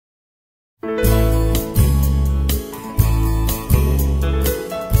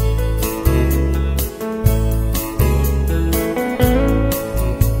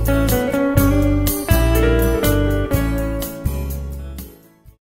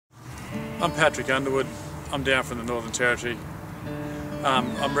I'm Patrick Underwood. I'm down from the Northern Territory.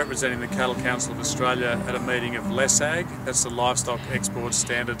 I'm representing the Cattle Council of Australia at a meeting of LESAG, that's the Livestock Export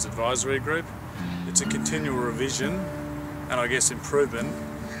Standards Advisory Group. It's a continual revision and I guess improvement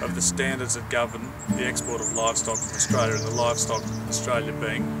of the standards that govern the export of livestock from Australia, and the livestock in Australia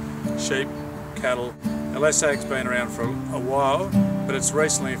being sheep, cattle. Now, LESAG's been around for a while, but it's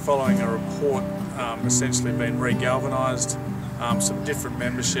recently, following a report, essentially been re-galvanised, some different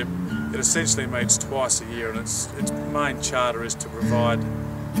membership. It essentially meets twice a year, and its main charter is to provide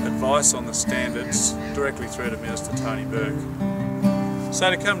advice on the standards directly through to Minister Tony Burke. So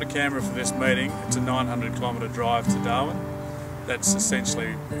to come to Canberra for this meeting, it's a 900-kilometre drive to Darwin. That's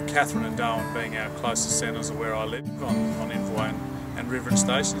essentially Katherine and Darwin being our closest centres of where I live, on Inverway and River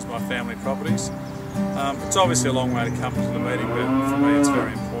Stations, my family properties. It's obviously a long way to come to the meeting, but for me it's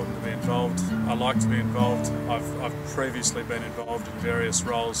very important to be involved. I like to be involved. I've previously been involved in various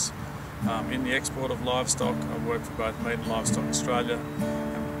roles in the export of livestock. I've worked for both Meat and Livestock Australia,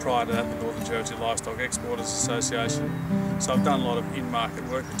 and prior to that the Northern Territory Livestock Exporters Association. So I've done a lot of in-market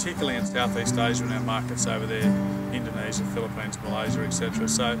work, particularly in Southeast Asia and our markets over there, Indonesia, Philippines, Malaysia, etc.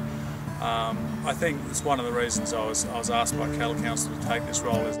 So I think it's one of the reasons I was asked by Cattle Council to take this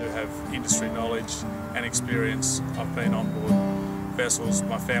role, is to have industry knowledge and experience. I've been on board vessels,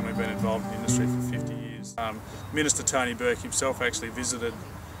 my family have been involved in the industry for 50 years. Minister Tony Burke himself actually visited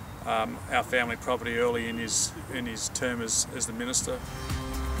our family property early in his term as the Minister.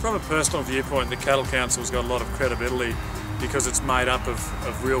 From a personal viewpoint, the Cattle Council's got a lot of credibility because it's made up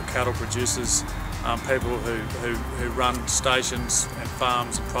of real cattle producers, people who run stations and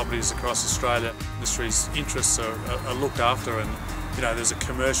farms and properties across Australia. The industry's interests are looked after, and there's a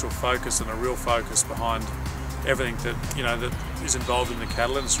commercial focus and a real focus behind everything that is involved in the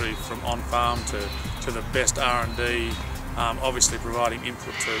cattle industry, from on farm to the best R&D, obviously providing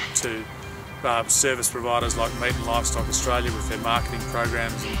input to service providers like Meat and Livestock Australia with their marketing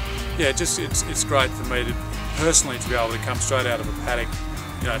programs. And yeah, it's great for me to personally to be able to come straight out of a paddock,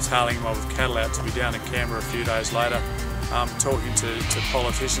 tailing them with cattle out, to be down in Canberra a few days later, talking to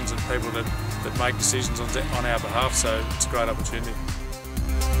politicians and people that make decisions on our behalf. So it's a great opportunity.